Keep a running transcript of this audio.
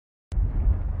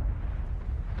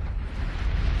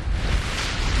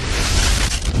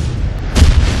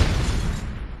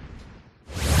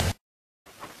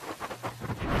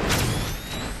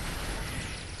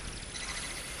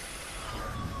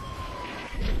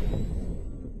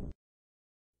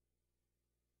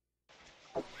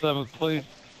Seventh place,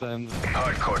 then.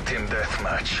 Hardcore team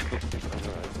deathmatch.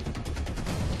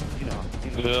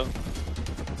 Yeah.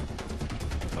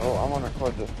 Oh, I want to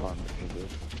record this one.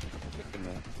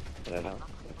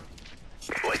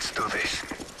 Let's do this.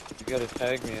 You gotta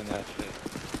tag me in that shit.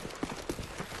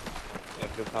 Yeah,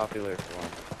 feel popular for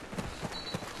one.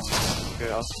 Okay,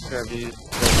 I'll subscribe to you. You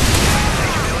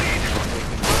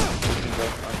can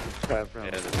both unsubscribe from it.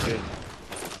 Yeah, that's good.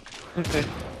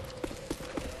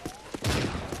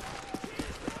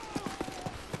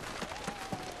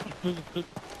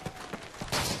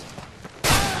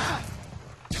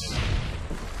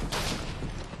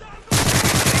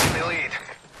 Taking the lead.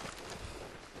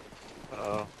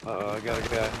 I got a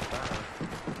guy.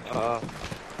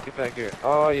 Get back here.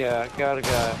 Oh yeah, got a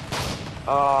guy.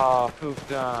 Oh,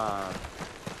 pooped on.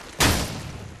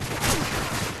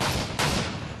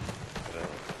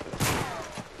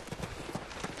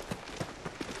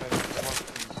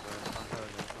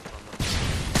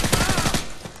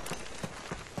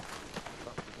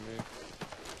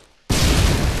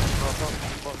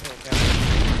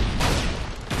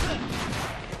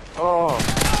 Oh! I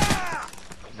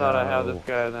thought I had this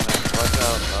guy, then I watch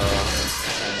out.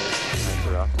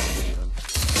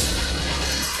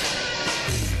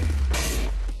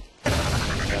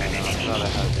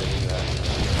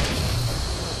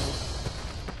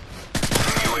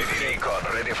 UAV recon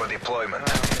ready for deployment.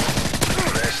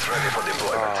 Rest ready for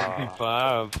deployment.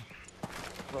 MP5.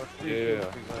 Yeah,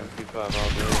 MP5 all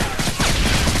day.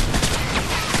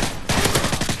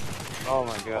 Oh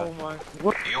my god. Oh my.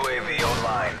 UAV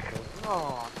online.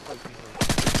 Oh,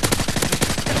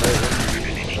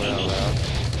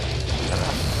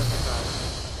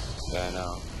 Yeah, I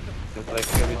know. It's like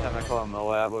every time I call him the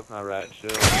lab with my rat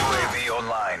shield. UAV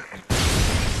online.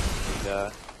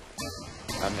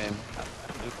 I mean,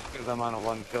 just because I'm on a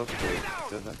one kill streak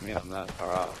doesn't mean I'm that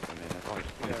far off. I mean, it's only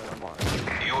 24 more.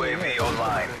 UAV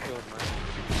online.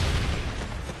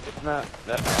 It's not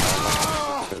that far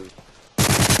off because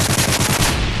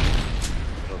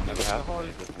it'll never happen to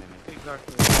me, doesn't mean it.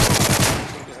 exactly. If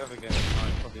you ever get it,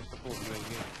 I'd probably support you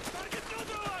again.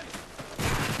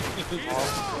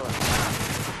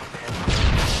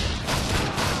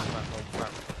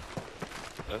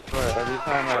 That's right, every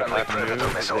time I Predator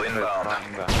move, missile inbound.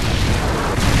 and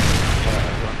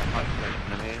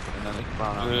then they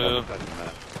spawn on the other side of the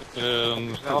map. Yeah, and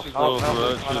those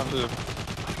ratchets.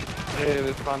 Hey,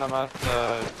 they spawn on my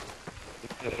side.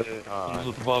 At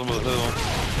the bottom of the hill.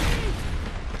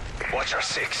 Watcher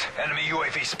 6. Enemy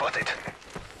UAV spotted.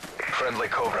 Friendly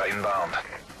Cobra inbound.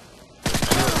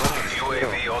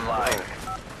 UAV online.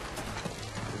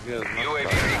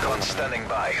 UAV recon standing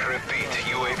by. Repeat.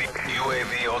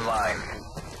 UAV online.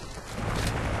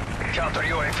 Counter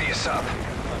UAV is up.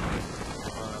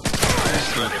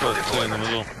 Rest ready for Stay in the deployment.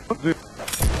 middle.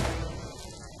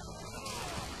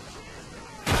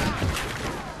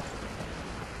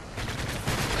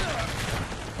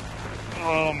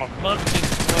 Oh, my butt's getting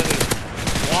sweaty.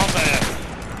 Wombat.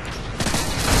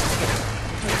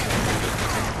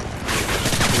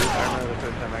 I remember the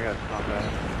first time I got stomped at.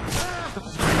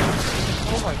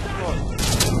 Oh my god.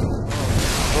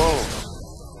 Whoa!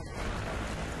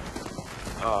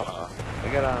 I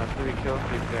got on a 3 kill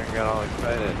streak there and got all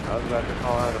excited. I was about to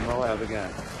call out a Moab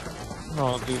again.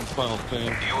 Oh, dude, final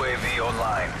team. UAV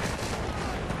online.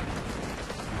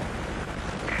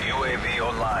 UAV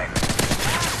online.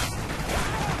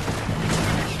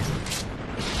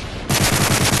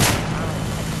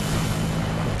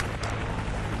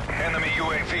 Enemy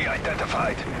UAV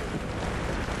identified.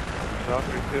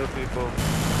 Shocker kill people.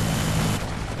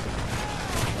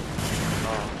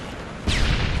 Oh.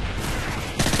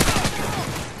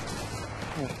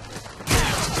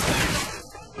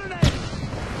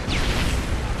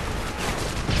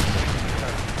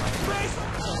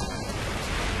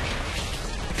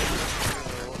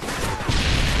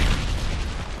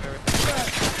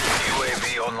 UAV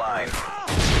online.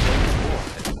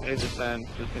 Hey, just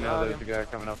you know, there's a guy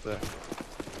coming up there.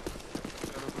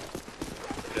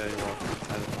 Yeah, you're welcome.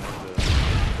 I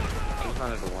just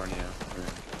wanted to warn you.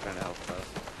 We're trying to help us.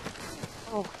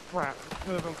 Oh crap.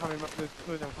 Two of them coming up. There's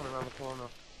two of them coming around the corner.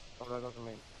 Oh, that doesn't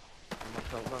mean.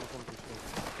 Myself, run competition.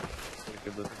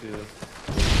 Good, let's do this.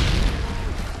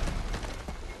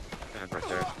 Right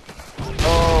there.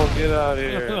 Oh, get out of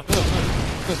here.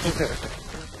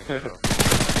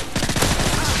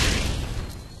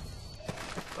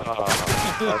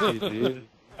 RPG.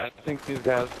 I think these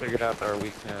guys figured out our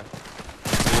weakness.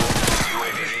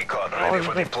 UAV recon ready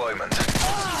for deployment.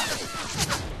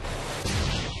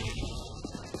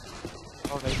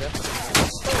 Oh, they definitely.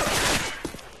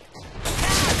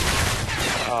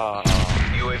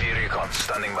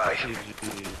 standby.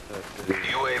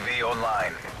 UAV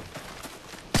online.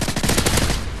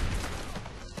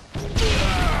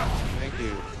 Thank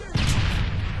you.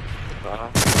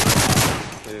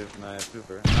 Save my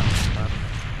trooper.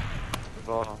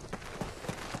 Well,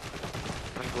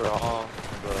 I think we're all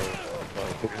above.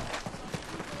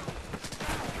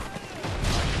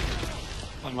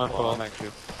 On my fault. I'm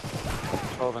actually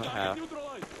 12 and a half.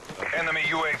 Enemy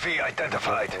UAV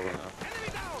identified.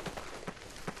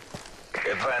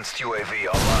 Advanced UAV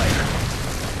online.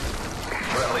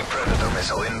 Friendly Predator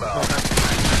missile inbound.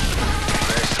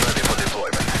 Base ready for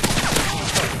deployment.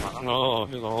 Oh,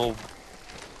 here's a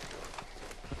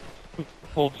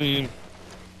whole team.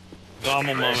 Gobble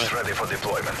Base moment. ready for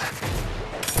deployment.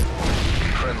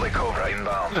 Friendly Cobra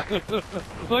inbound.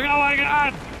 Look, oh my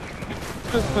god!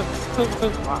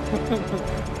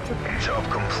 Job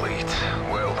complete.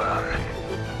 Well done.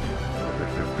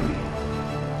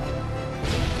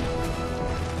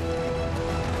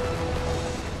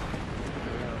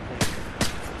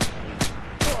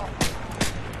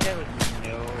 There was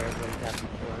no everybody's happened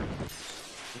before.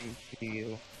 See you.